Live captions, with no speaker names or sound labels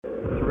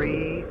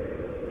3,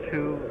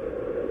 2,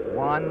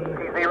 1,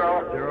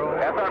 0,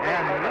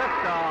 and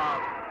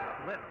liftoff.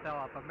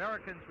 Liftoff.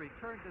 Americans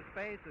return to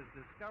space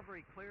as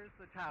Discovery clears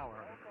the tower.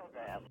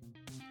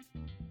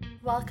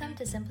 Welcome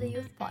to Simply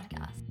Youth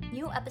Podcast.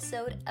 New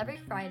episode every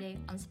Friday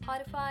on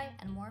Spotify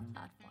and more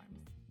platforms.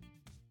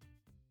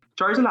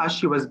 Charles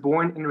Al-Ashri was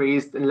born and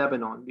raised in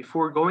Lebanon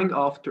before going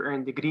off to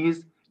earn degrees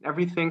in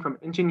everything from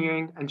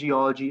engineering and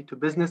geology to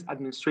business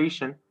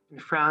administration in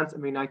France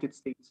and the United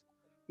States.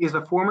 He is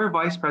a former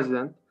vice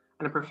president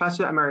and a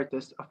professor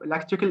emeritus of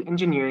electrical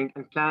engineering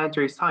and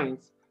planetary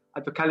science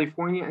at the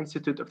California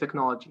Institute of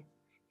Technology.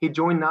 He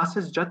joined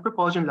NASA's Jet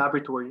Propulsion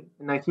Laboratory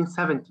in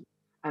 1970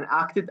 and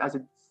acted as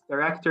its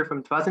director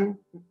from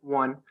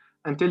 2001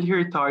 until he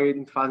retired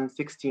in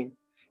 2016.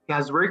 He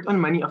has worked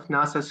on many of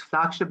NASA's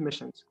flagship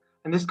missions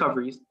and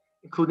discoveries,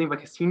 including the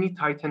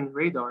Cassini-Titan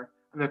radar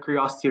and the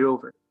Curiosity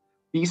rover.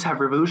 These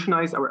have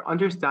revolutionized our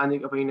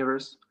understanding of the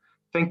universe.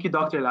 Thank you,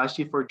 Dr.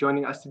 Al-Ashri, for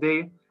joining us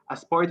today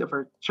as part of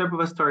our Trip of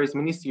the Stars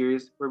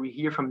mini-series where we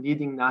hear from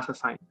leading NASA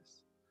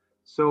scientists.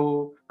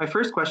 So my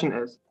first question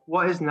is,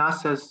 what is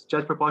NASA's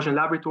Jet Propulsion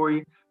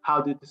Laboratory?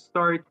 How did it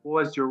start?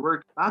 What was your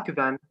work back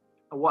then?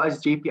 And what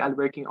is JPL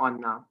working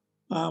on now?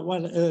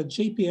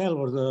 JPL,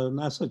 or the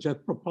NASA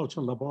Jet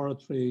Propulsion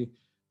Laboratory,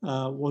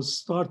 was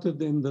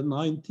started in the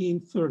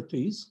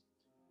 1930s.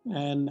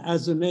 And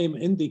as the name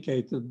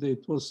indicated,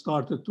 it was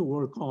started to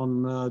work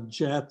on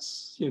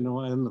jets,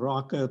 and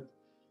rocket.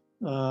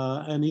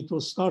 And it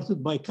was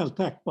started by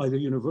Caltech, by the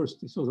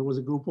university. So there was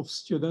a group of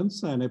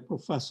students and a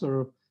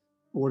professor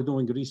who were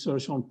doing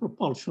research on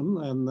propulsion.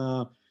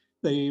 And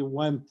they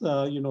went,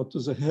 to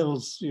the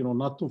hills,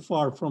 not too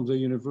far from the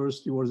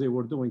university where they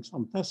were doing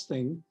some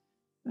testing.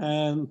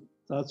 And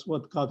that's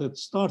what got it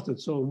started.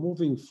 So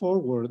moving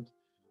forward,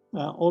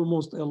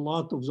 almost a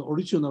lot of the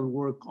original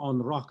work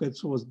on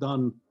rockets was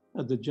done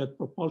at the Jet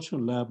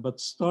Propulsion Lab, but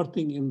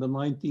starting in the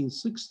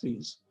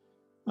 1960s,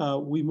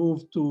 we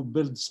moved to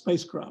build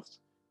spacecraft,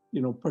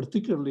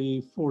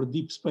 particularly for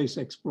deep space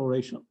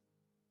exploration.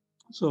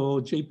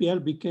 So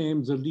JPL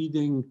became the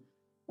leading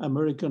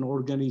American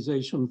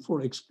organization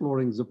for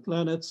exploring the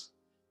planets.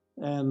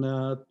 And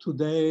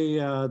today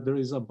there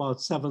is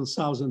about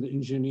 7,000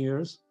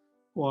 engineers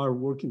who are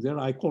working there.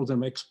 I call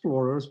them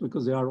explorers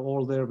because they are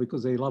all there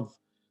because they love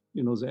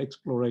the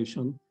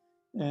exploration.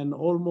 And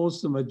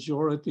almost the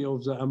majority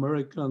of the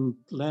American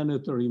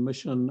planetary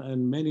mission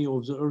and many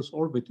of the Earth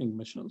orbiting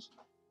missions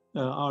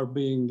are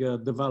being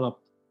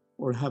developed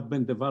or have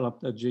been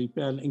developed at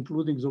JPL,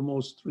 including the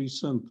most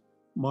recent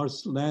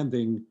Mars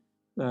landing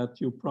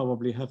that you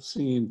probably have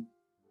seen.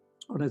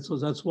 So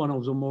that's one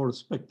of the more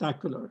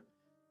spectacular,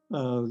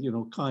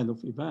 kind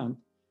of event.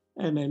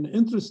 And an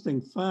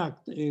interesting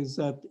fact is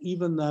that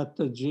even that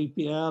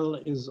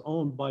JPL is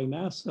owned by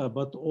NASA,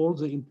 but all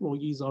the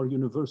employees are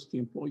university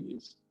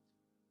employees.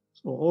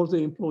 So all the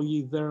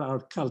employees there are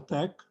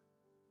Caltech.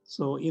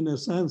 So in a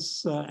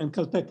sense, and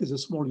Caltech is a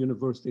small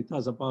university. It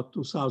has about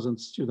 2,000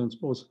 students,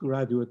 both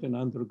graduate and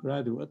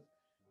undergraduate.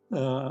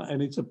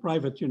 And it's a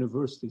private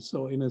university.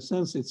 So in a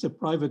sense, it's a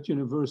private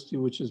university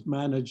which is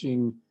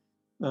managing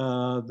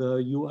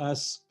the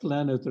US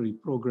planetary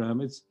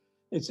program.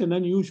 It's an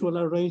unusual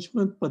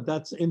arrangement, but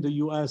that's in the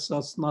US,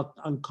 that's not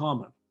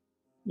uncommon.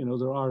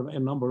 There are a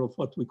number of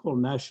what we call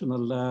national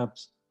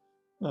labs.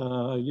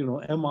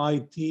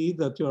 MIT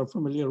that you are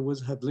familiar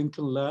with had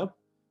Lincoln Lab,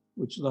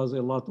 which does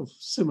a lot of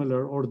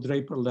similar, or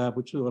Draper Lab,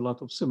 which do a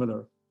lot of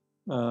similar,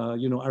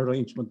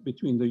 arrangement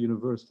between the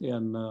university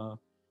and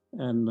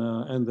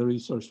the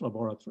research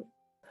laboratory.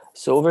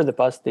 So over the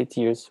past 8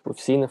 years, we've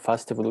seen a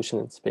fast evolution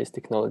in space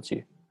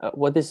technology.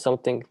 What is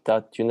something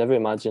that you never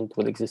imagined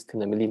will exist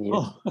in a million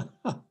years?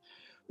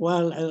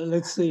 Well,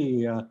 let's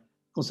see.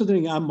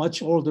 Considering I'm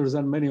much older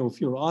than many of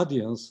your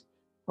audience,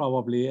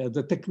 probably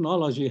the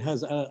technology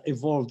has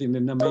evolved in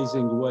an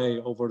amazing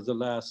way over the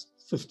last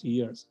 50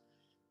 years.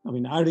 I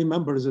mean, I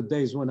remember the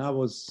days when I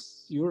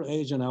was your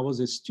age and I was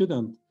a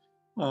student.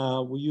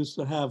 We used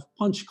to have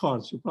punch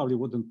cards. You probably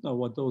wouldn't know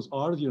what those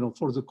are,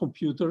 for the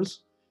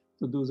computers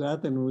to do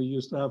that. And we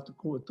used to have to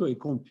go to a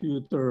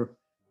computer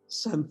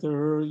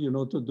center,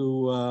 to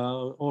do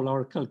all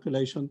our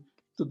calculation.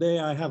 Today,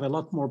 I have a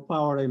lot more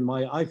power in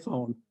my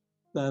iPhone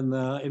than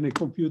in a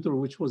computer,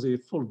 which was a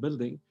full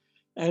building.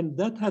 And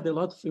that had a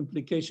lot of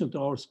implication to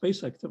our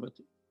space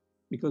activity,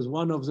 because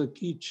one of the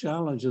key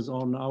challenges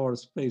on our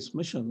space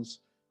missions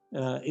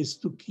is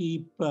to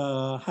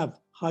have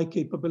high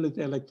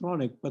capability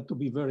electronic, but to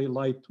be very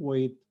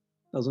lightweight,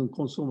 doesn't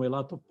consume a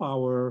lot of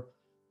power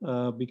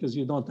because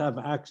you don't have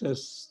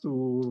access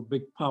to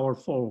big,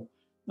 powerful,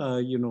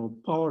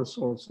 power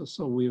sources.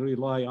 So we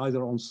rely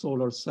either on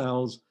solar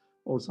cells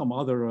or some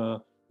other,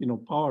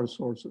 power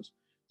sources.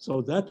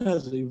 So that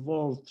has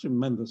evolved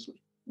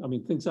tremendously. I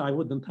mean, things I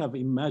wouldn't have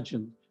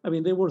imagined. I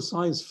mean, they were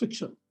science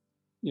fiction.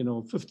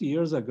 50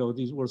 years ago,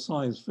 these were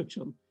science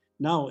fiction.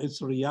 Now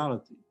it's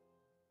reality.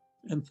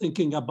 And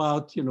thinking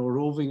about,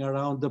 roving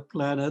around the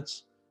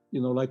planets,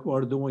 like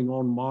we're doing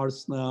on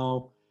Mars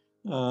now.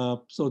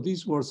 So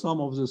these were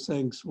some of the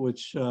things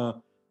which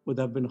would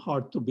have been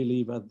hard to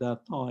believe at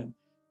that time.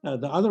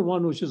 The other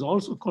one, which is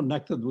also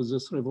connected with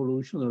this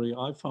revolutionary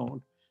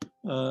iPhone,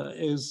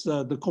 is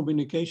the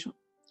communication.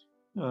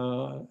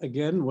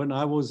 Again, when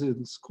I was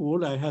in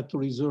school, I had to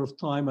reserve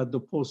time at the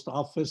post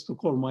office to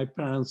call my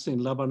parents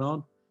in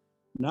Lebanon.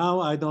 Now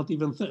I don't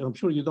even think, I'm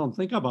sure you don't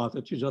think about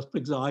it. You just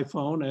pick the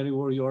iPhone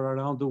anywhere you're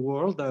around the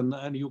world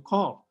and you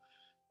call.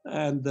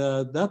 And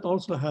that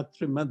also had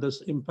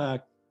tremendous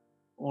impact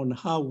on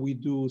how we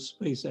do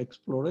space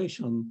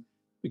exploration,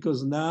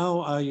 because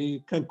now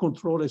I can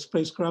control a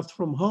spacecraft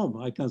from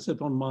home. I can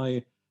sit on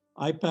my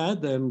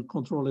iPad and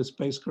control a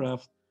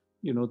spacecraft,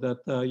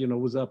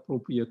 with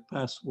appropriate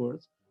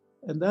passwords.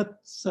 And that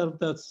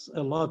served us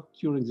a lot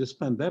during this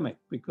pandemic,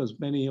 because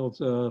many of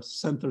the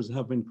centers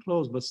have been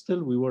closed, but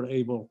still we were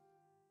able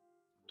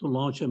to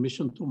launch a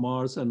mission to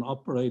Mars and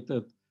operate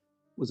it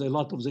with a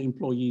lot of the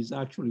employees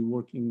actually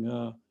working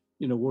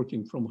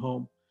from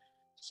home.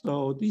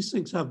 So these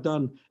things have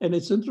done, and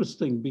it's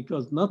interesting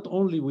because not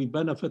only we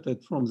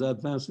benefited from the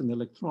advance in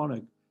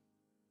electronic,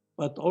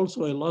 but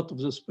also a lot of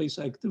the space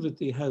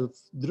activity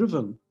has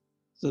driven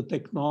the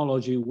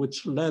technology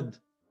which led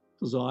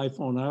to the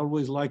iPhone. I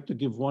always like to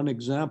give one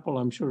example.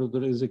 I'm sure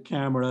there is a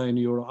camera in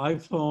your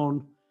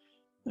iPhone,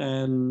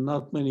 and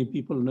not many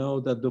people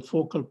know that the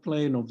focal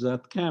plane of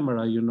that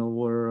camera,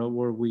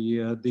 where we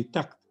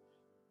detect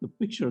the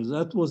pictures,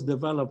 that was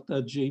developed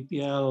at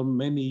JPL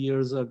many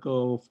years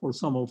ago for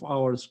some of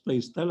our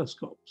space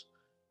telescopes,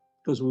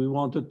 because we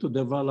wanted to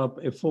develop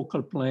a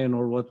focal plane,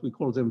 or what we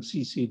call them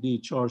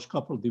CCD, charge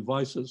coupled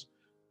devices,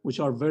 which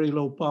are very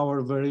low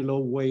power, very low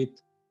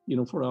weight,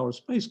 for our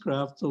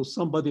spacecraft. So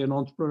an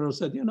entrepreneur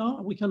said,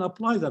 we can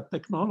apply that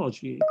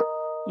technology,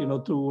 to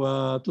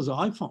the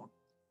iPhone.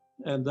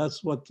 And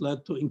that's what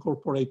led to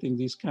incorporating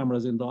these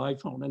cameras in the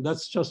iPhone. And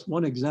that's just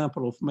one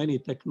example of many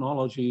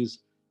technologies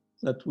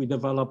that we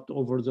developed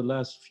over the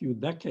last few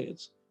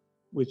decades,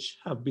 which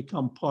have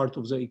become part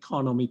of the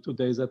economy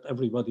today that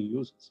everybody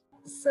uses.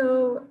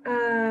 So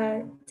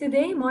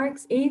today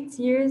marks 8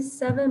 years,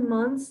 7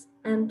 months,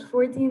 and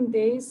 14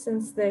 days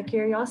since the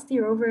Curiosity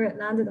rover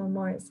landed on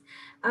Mars.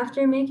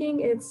 After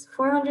making its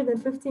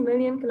 450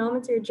 million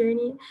kilometer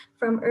journey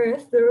from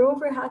Earth, the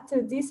rover had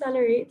to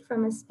decelerate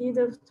from a speed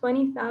of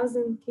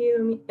 20,000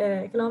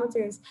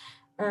 kilometers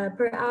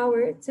per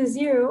hour to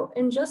zero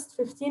in just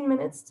 15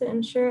 minutes to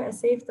ensure a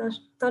safe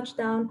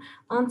touchdown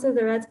onto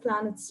the red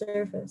planet's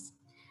surface.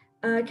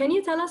 Can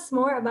you tell us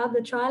more about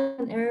the trial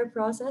and error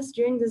process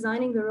during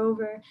designing the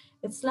rover,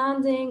 its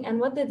landing,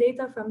 and what the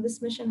data from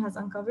this mission has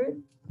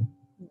uncovered?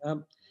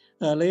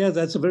 Leah,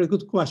 that's a very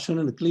good question.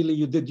 And clearly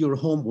you did your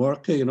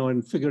homework,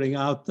 in figuring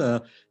out,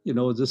 the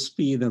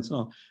speed and so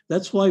on.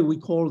 That's why we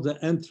call the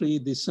entry,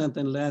 descent,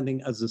 and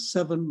landing as the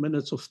 7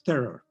 minutes of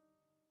terror.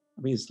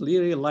 I mean, it's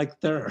literally like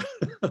terror,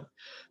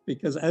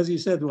 because as you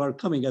said, we are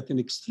coming at an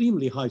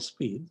extremely high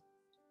speed.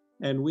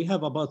 And we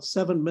have about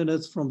 7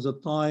 minutes from the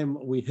time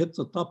we hit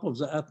the top of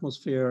the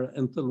atmosphere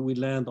until we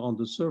land on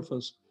the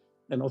surface.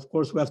 And of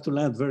course, we have to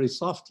land very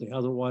softly,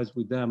 otherwise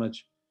we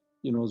damage,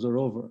 the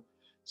rover.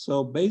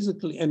 So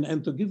basically,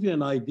 and to give you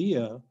an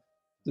idea,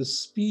 the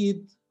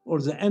speed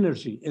or the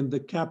energy in the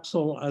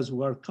capsule as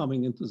we're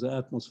coming into the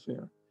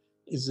atmosphere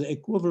is the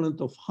equivalent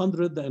of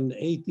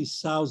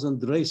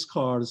 180,000 race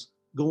cars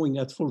going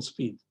at full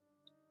speed,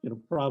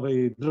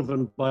 probably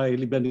driven by a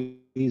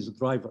Lebanese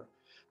driver.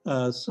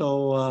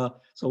 So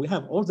we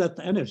have all that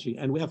energy,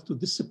 and we have to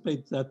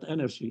dissipate that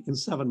energy in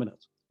 7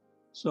 minutes.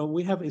 So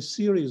we have a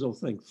series of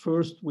things.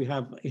 First, we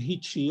have a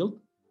heat shield.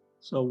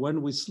 So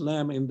when we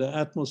slam in the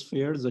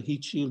atmosphere, the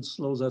heat shield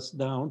slows us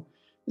down.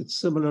 It's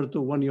similar to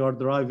when you are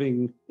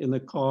driving in a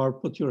car,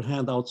 put your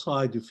hand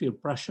outside, you feel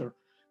pressure.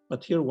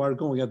 But here we're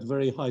going at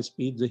very high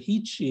speed. The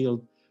heat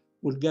shield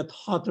will get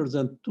hotter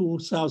than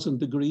 2,000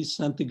 degrees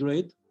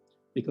centigrade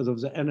because of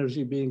the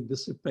energy being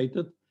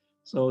dissipated.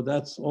 So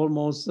that's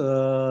almost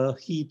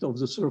heat of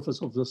the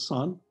surface of the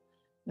sun,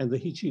 and the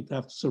heat shield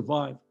have to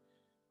survive.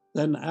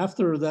 Then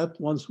after that,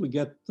 once we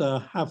get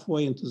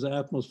halfway into the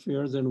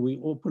atmosphere, then we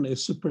open a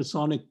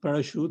supersonic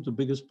parachute, the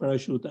biggest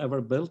parachute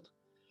ever built,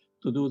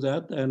 to do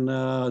that. And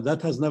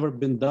that has never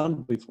been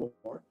done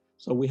before.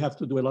 So we have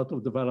to do a lot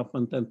of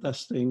development and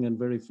testing and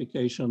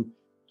verification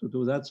to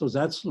do that. So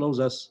that slows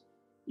us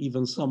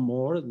even some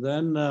more.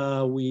 Then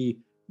we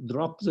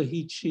drop the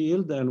heat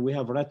shield, and we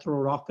have retro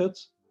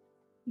rockets,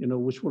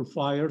 which will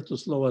fire to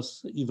slow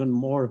us even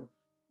more.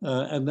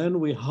 And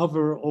then we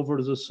hover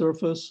over the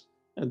surface,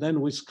 and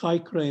then we sky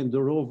crane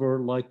the rover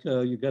like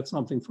you get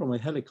something from a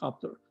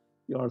helicopter.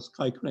 You are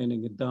sky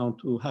craning it down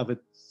to have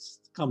it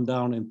come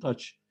down and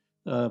touch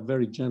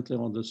very gently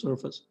on the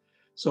surface.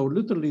 So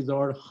literally there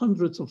are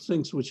hundreds of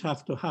things which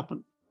have to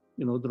happen.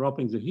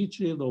 Dropping the heat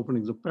shield,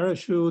 opening the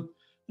parachute,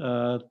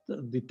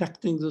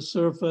 detecting the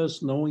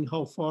surface, knowing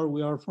how far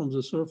we are from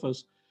the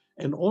surface.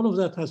 And all of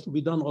that has to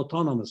be done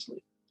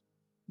autonomously,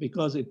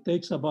 because it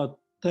takes about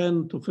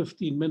 10 to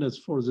 15 minutes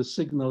for the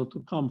signal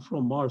to come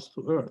from Mars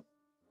to Earth.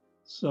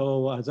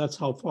 So that's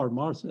how far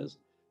Mars is.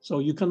 So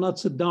you cannot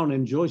sit down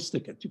and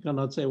joystick it. You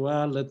cannot say,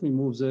 well, let me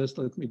move this,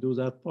 let me do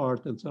that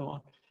part, and so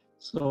on.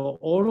 So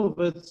all of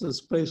it, the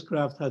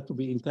spacecraft had to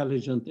be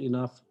intelligent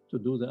enough to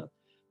do that.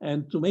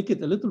 And to make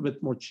it a little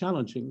bit more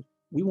challenging,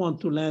 we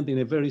want to land in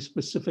a very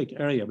specific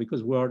area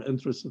because we are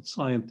interested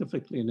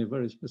scientifically in a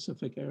very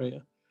specific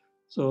area.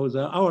 So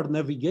our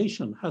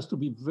navigation has to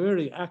be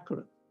very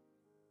accurate.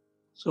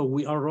 So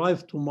we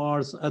arrive to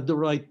Mars at the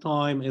right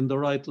time, in the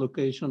right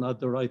location, at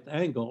the right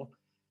angle.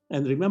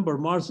 And remember,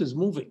 Mars is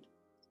moving.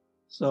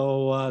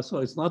 So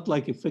it's not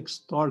like a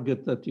fixed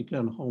target that you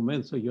can home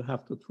in, so you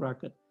have to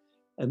track it.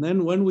 And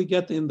then when we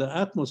get in the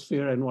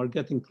atmosphere and we're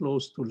getting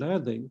close to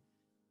landing,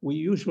 we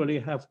usually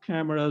have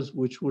cameras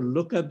which will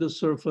look at the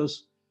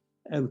surface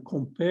and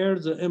compare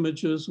the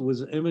images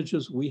with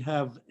images we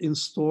have in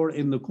store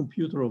in the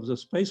computer of the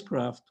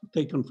spacecraft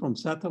taken from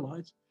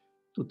satellites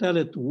to tell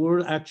it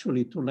where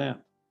actually to land.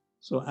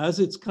 So as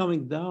it's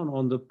coming down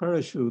on the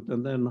parachute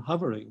and then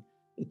hovering,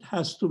 it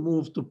has to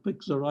move to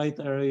pick the right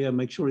area,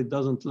 make sure it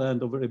doesn't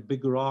land over a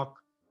big rock,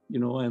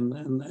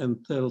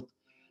 and tilt.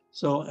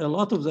 So a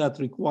lot of that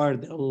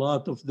required a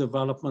lot of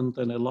development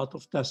and a lot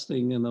of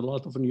testing and a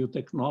lot of new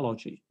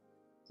technology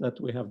that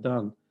we have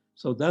done.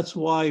 So that's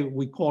why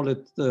we call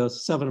it the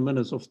 7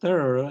 minutes of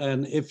terror.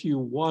 And if you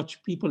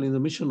watch people in the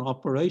mission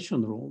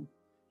operation room,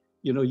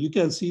 you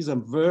can see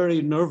them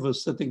very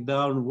nervous, sitting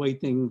down,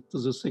 waiting for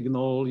the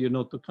signal,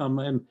 to come.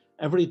 And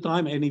every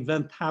time an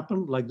event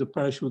happened, like the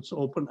parachutes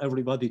open,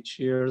 everybody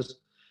cheers.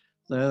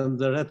 Then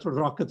the retro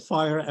rocket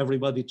fire,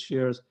 everybody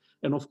cheers.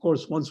 And of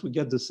course, once we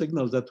get the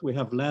signal that we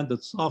have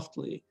landed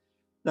softly,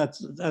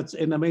 that's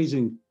an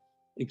amazing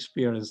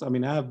experience. I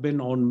mean, I have been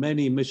on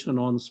many missions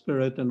on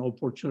Spirit and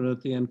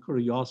Opportunity and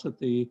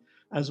Curiosity,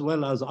 as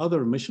well as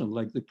other missions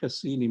like the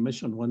Cassini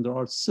mission when there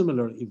are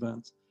similar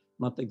events,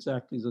 not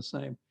exactly the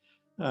same.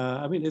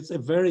 I mean, it's a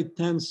very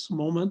tense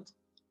moment,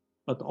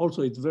 but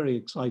also it's very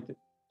exciting.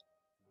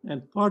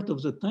 And part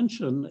of the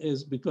tension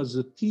is because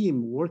the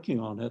team working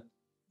on it,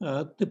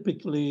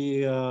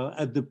 typically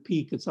at the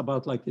peak, it's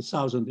about like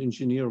 1,000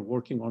 engineers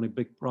working on a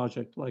big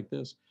project like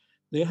this.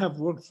 They have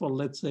worked for,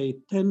 let's say,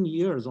 10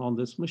 years on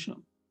this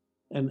mission.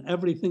 And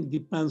everything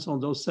depends on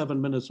those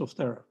 7 minutes of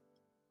terror.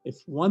 If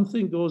one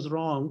thing goes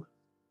wrong,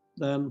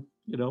 then,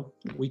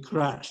 we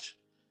crash.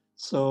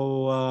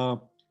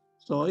 So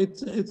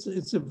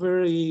it's a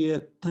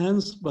very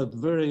tense, but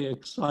very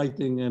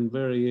exciting and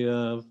very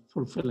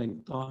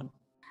fulfilling time.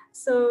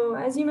 So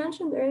as you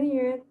mentioned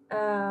earlier,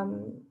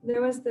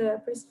 there was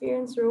the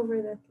Perseverance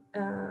rover that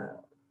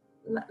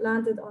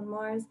landed on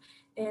Mars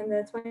in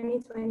the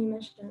 2020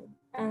 mission.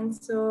 And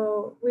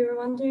so we were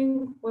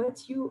wondering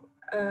what you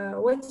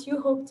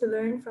hope to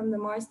learn from the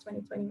Mars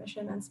 2020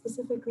 mission and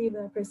specifically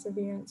the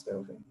Perseverance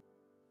rover.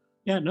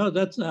 Yeah, no,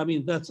 that's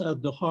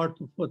at the heart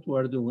of what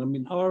we're doing. I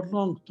mean, our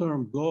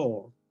long-term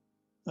goal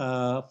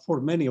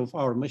for many of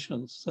our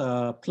missions,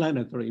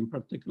 planetary in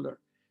particular,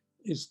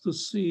 is to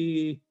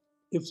see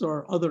if there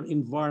are other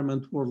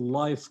environments where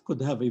life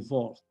could have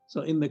evolved.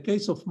 So in the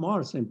case of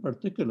Mars in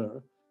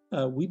particular,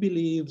 we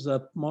believe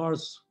that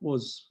Mars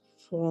was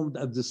formed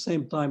at the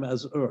same time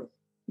as Earth.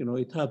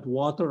 It had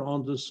water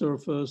on the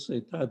surface,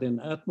 it had an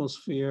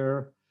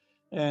atmosphere,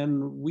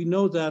 and we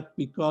know that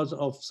because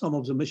of some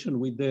of the mission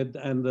we did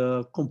and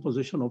the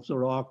composition of the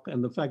rock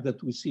and the fact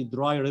that we see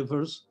dry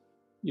rivers,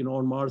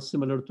 on Mars,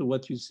 similar to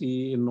what you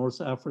see in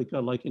North Africa,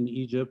 like in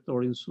Egypt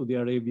or in Saudi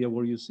Arabia,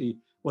 where you see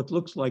what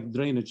looks like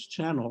drainage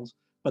channels,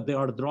 but they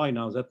are dry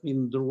now. That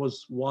means there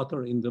was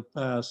water in the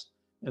past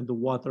and the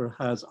water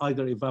has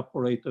either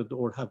evaporated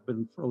or have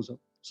been frozen.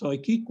 So a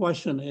key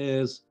question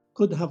is,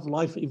 could have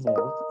life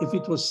evolved? If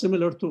it was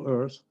similar to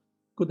Earth,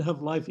 could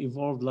have life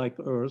evolved like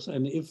Earth?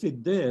 And if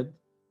it did,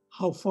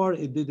 how far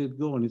did it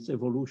go in its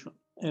evolution?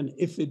 And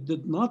if it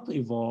did not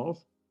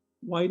evolve,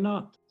 why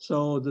not?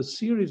 So the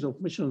series of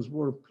missions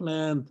were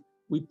planned,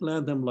 we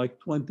planned them like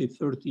 20,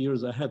 30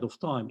 years ahead of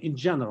time, in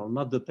general,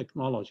 not the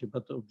technology,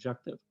 but the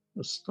objective.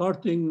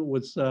 Starting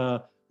with,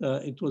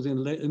 it was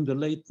in the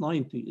late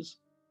 90s,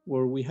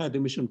 where we had a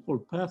mission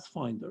called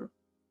Pathfinder,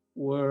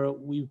 where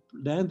we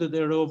landed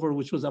a rover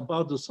which was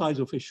about the size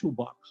of a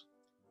shoebox,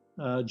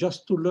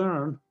 just to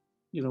learn,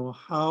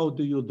 how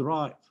do you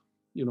drive?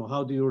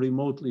 How do you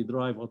remotely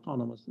drive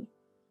autonomously?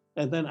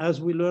 And then as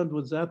we learned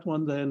with that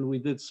one, then we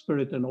did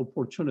Spirit and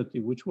Opportunity,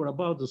 which were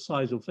about the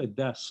size of a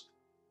desk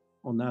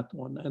on that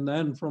one. And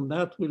then from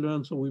that we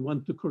learned, so we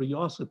went to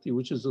Curiosity,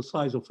 which is the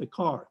size of a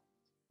car.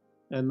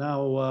 And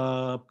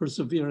now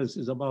Perseverance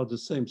is about the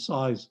same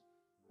size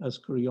as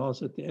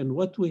Curiosity. And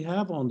what we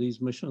have on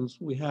these missions,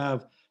 we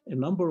have a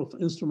number of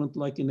instruments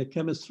like in a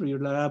chemistry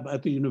lab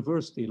at a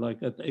university,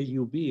 like at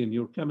AUB in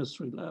your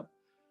chemistry lab.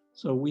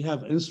 So we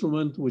have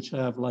instruments which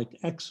have like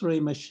X-ray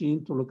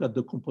machine to look at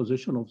the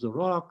composition of the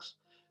rocks.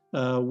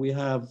 We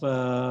have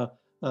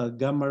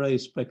gamma ray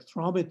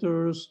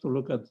spectrometers to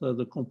look at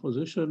the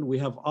composition. We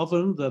have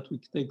oven that we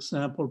take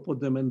sample,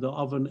 put them in the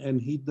oven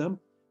and heat them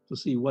to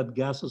see what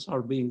gases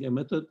are being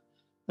emitted.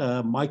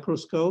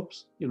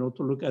 Microscopes, to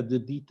look at the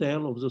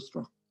detail of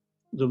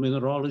the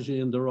mineralogy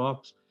in the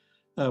rocks.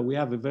 We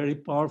have a very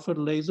powerful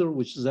laser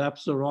which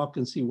zaps the rock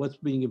and see what's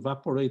being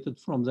evaporated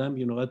from them,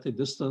 at a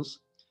distance.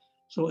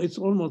 So it's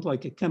almost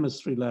like a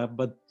chemistry lab,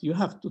 but you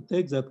have to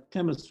take that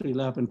chemistry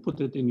lab and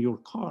put it in your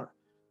car.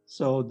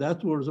 So there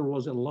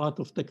was a lot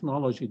of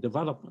technology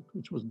development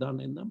which was done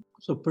in them.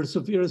 So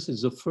Perseverance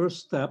is the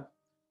first step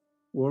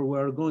where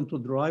we're going to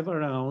drive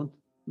around,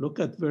 look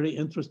at very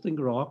interesting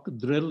rock,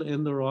 drill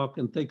in the rock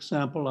and take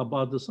sample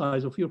about the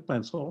size of your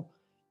pencil,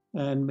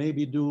 and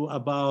maybe do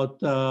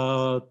about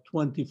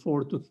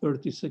 24 to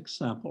 36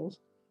 samples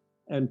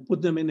and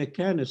put them in a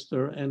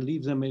canister and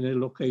leave them in a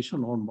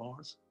location on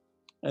Mars.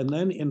 And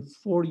then in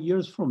 4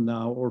 years from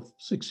now, or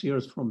 6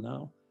 years from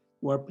now,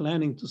 we're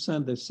planning to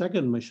send a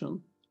second mission,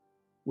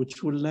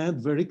 which will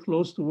land very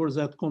close to where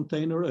that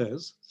container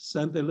is,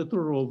 send a little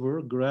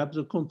rover, grab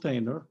the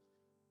container,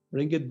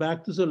 bring it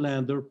back to the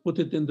lander, put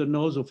it in the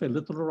nose of a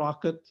little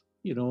rocket,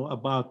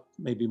 about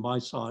maybe my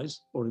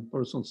size or a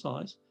person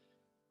size,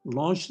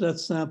 launch that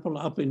sample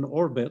up in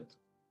orbit,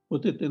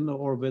 put it in the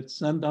orbit,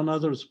 send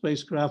another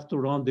spacecraft to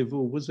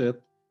rendezvous with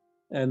it,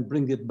 and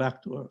bring it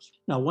back to Earth.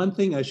 Now, one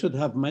thing I should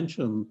have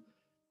mentioned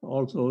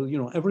also,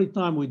 every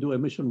time we do a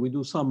mission, we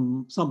do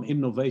some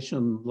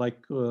innovation,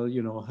 like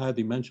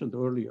Hadi mentioned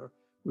earlier.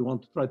 We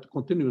want to try to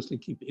continuously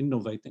keep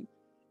innovating.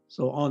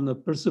 So on the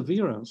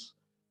Perseverance,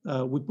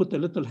 we put a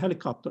little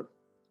helicopter,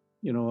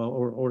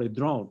 or a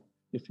drone,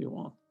 if you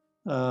want.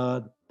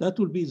 That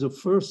will be the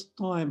first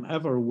time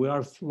ever we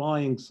are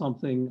flying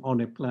something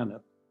on a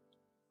planet.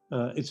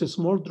 It's a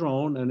small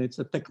drone and it's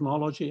a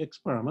technology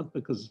experiment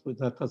because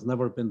that has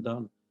never been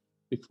done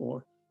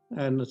before.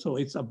 And so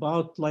it's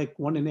about like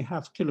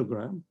 1.5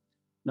 kilograms.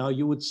 Now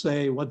you would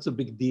say, what's the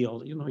big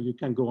deal? You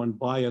can go and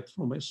buy it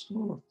from a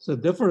store. The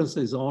difference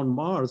is on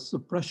Mars, the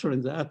pressure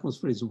in the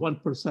atmosphere is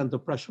 1% the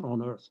pressure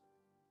on Earth.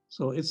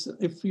 So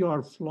if you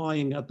are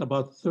flying at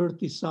about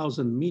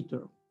 30,000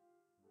 meter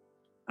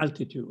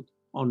altitude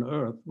on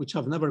Earth, which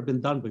have never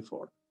been done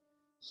before.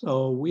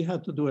 So we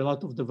had to do a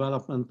lot of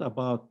development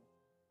about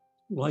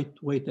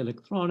lightweight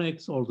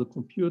electronics, all the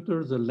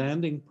computers, the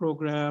landing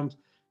programs,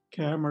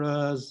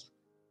 cameras,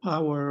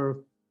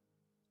 power,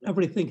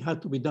 everything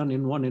had to be done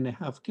in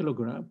 1.5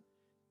 kilograms.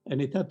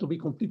 And it had to be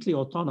completely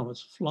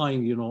autonomous,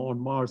 flying, on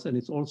Mars, and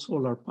it's all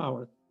solar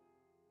powered.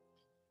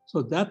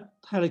 So that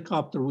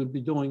helicopter will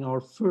be doing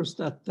our first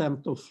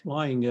attempt of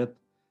flying it,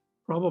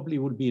 probably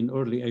would be in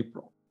early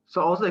April.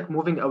 So also like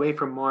moving away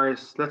from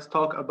Mars, let's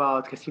talk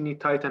about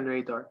Cassini-Titan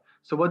radar.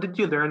 So what did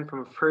you learn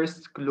from a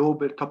first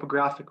global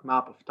topographic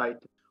map of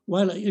Titan?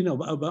 Well,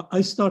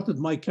 I started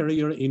my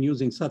career in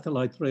using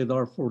satellite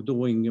radar for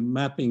doing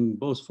mapping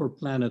both for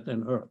planet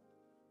and Earth.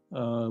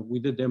 We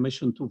did a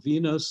mission to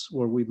Venus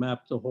where we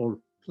mapped the whole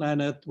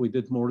planet. We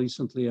did more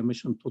recently a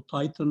mission to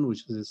Titan,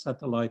 which is a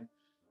satellite,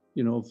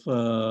 of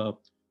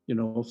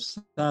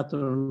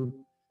Saturn.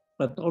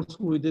 But also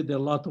we did a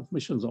lot of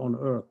missions on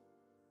Earth.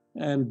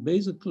 And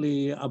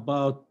basically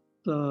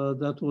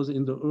that was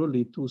in the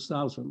early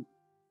 2000s.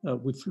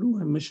 We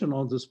flew a mission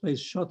on the space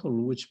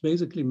shuttle, which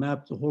basically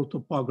mapped the whole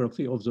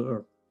topography of the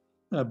Earth.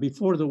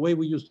 Before, the way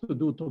we used to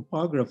do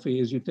topography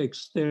is you take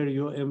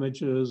stereo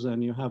images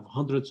and you have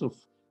hundreds of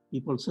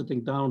people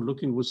sitting down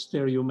looking with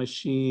stereo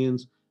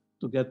machines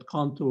to get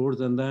contours,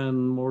 and then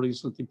more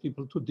recently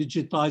people to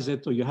digitize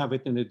it, so you have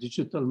it in a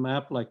digital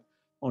map like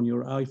on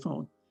your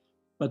iPhone.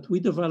 But we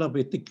developed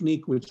a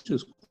technique which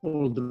is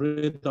called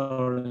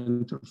radar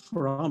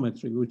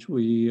interferometry, which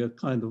we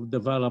kind of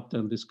developed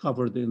and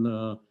discovered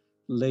in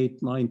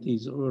late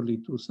 90s, early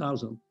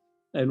 2000.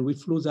 And we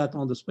flew that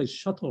on the space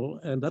shuttle,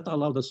 and that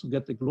allowed us to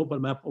get a global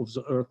map of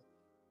the Earth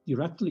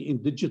directly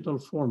in digital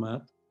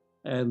format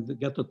and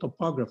get the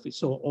topography.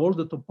 So all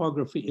the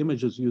topography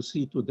images you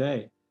see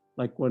today,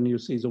 like when you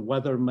see the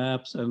weather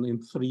maps and in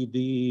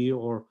 3D,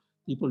 or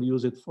people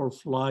use it for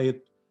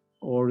flight,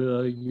 or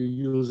you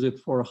use it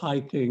for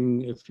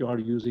hiking if you are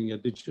using a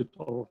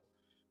digital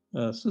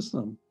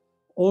system.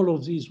 All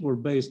of these were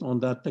based on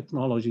that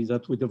technology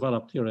that we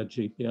developed here at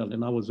JPL,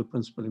 and I was the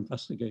principal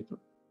investigator.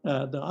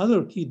 The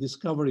other key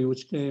discovery,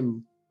 which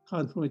came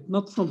kind of from it,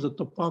 not from the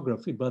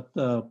topography, but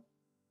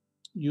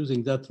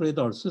using that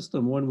radar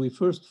system, when we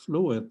first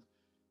flew it,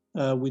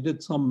 we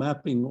did some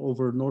mapping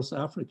over North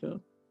Africa,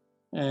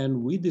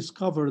 and we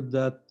discovered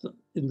that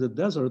in the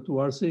desert, we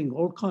are seeing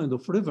all kinds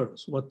of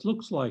rivers, what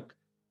looks like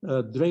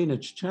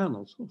drainage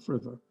channels of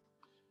river.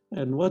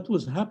 And what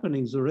was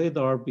happening, the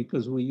radar,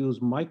 because we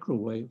use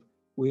microwave,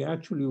 we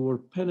actually were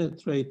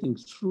penetrating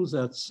through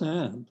that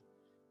sand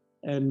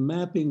and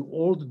mapping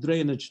all the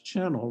drainage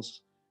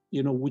channels,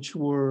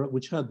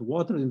 which had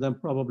water in them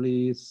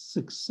probably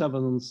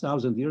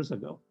 6,000-7,000 years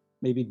ago,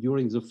 maybe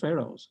during the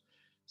pharaohs.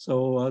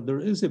 So there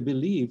is a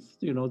belief,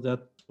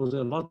 that was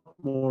a lot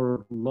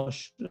more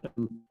lush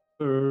and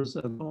rivers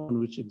and so on,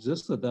 which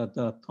existed at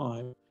that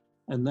time.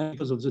 And then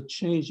because of the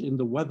change in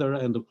the weather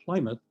and the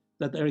climate,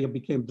 that area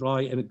became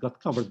dry and it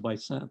got covered by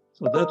sand.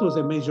 So that was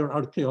a major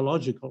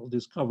archaeological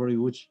discovery,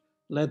 which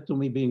led to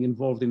me being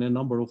involved in a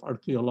number of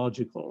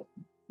archaeological,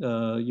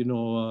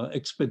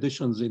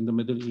 expeditions in the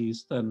Middle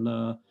East and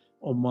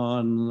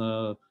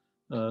Oman,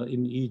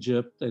 in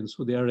Egypt and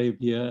Saudi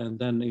Arabia, and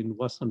then in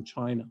Western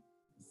China.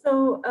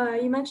 So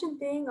you mentioned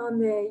being on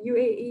the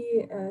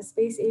UAE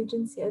Space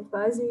Agency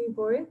Advisory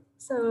Board.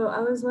 So I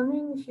was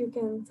wondering if you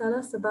can tell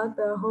us about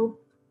the HOPE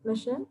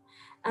mission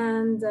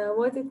and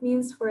what it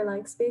means for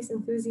like space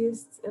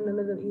enthusiasts in the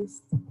Middle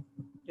East.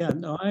 Yeah,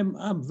 no,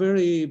 I'm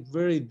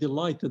very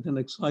delighted and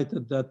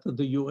excited that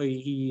the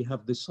UAE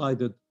have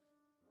decided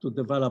to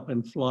develop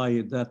and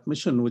fly that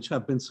mission, which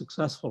have been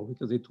successful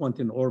because it went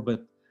in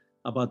orbit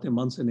about a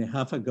month and a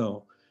half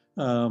ago.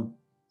 Um,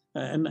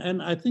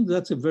 and I think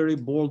that's a very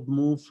bold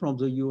move from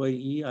the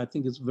UAE. I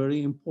think it's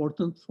very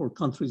important for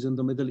countries in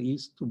the Middle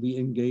East to be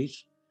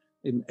engaged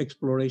in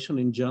exploration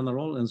in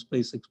general and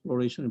space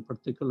exploration in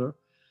particular.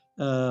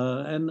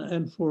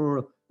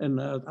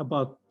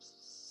 About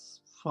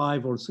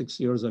 5 or 6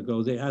 years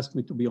ago, they asked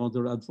me to be on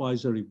their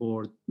advisory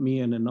board,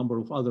 me and a number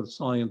of other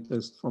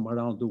scientists from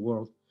around the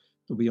world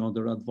to be on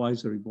their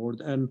advisory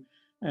board.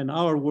 And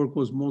our work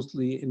was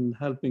mostly in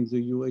helping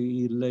the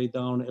UAE lay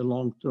down a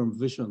long-term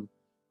vision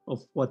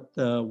of what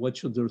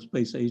should their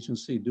space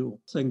agency do.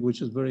 Thing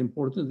which is very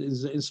important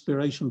is the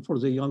inspiration for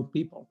the young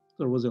people.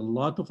 There was a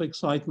lot of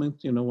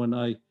excitement, when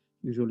I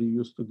usually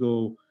used to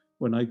go,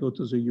 when I go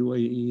to the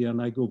UAE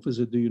and I go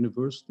visit the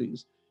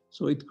universities.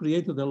 So it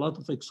created a lot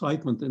of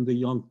excitement in the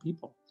young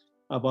people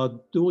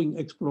about doing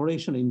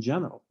exploration in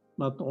general,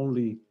 not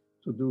only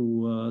to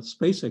do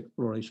space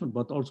exploration,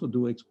 but also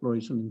do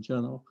exploration in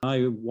general.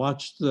 I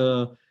watched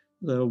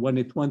when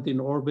it went in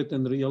orbit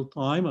in real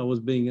time. I was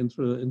being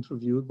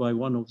interviewed by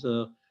one of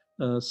the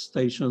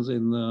stations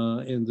in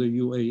the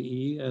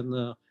UAE,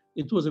 and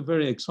it was a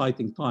very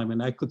exciting time.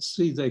 And I could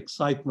see the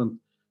excitement,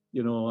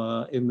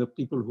 in the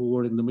people who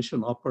were in the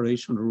mission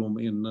operation room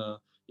in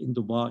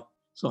Dubai.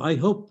 So I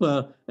hope,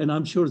 and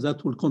I'm sure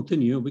that will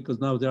continue because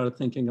now they are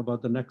thinking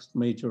about the next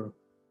major,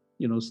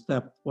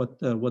 step, what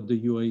the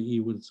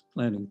UAE was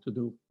planning to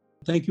do.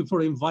 Thank you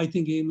for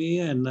inviting me,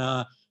 and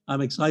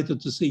I'm excited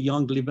to see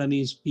young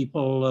Lebanese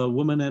people,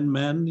 women and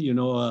men,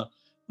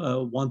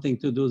 wanting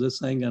to do this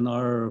thing and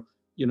are,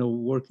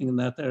 working in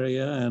that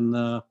area. And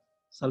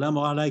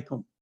Salamu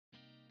alaikum.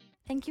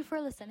 Thank you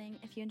for listening.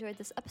 If you enjoyed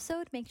this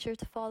episode, make sure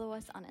to follow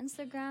us on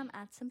Instagram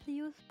at Simply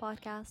Youth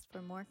Podcast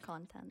for more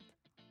content.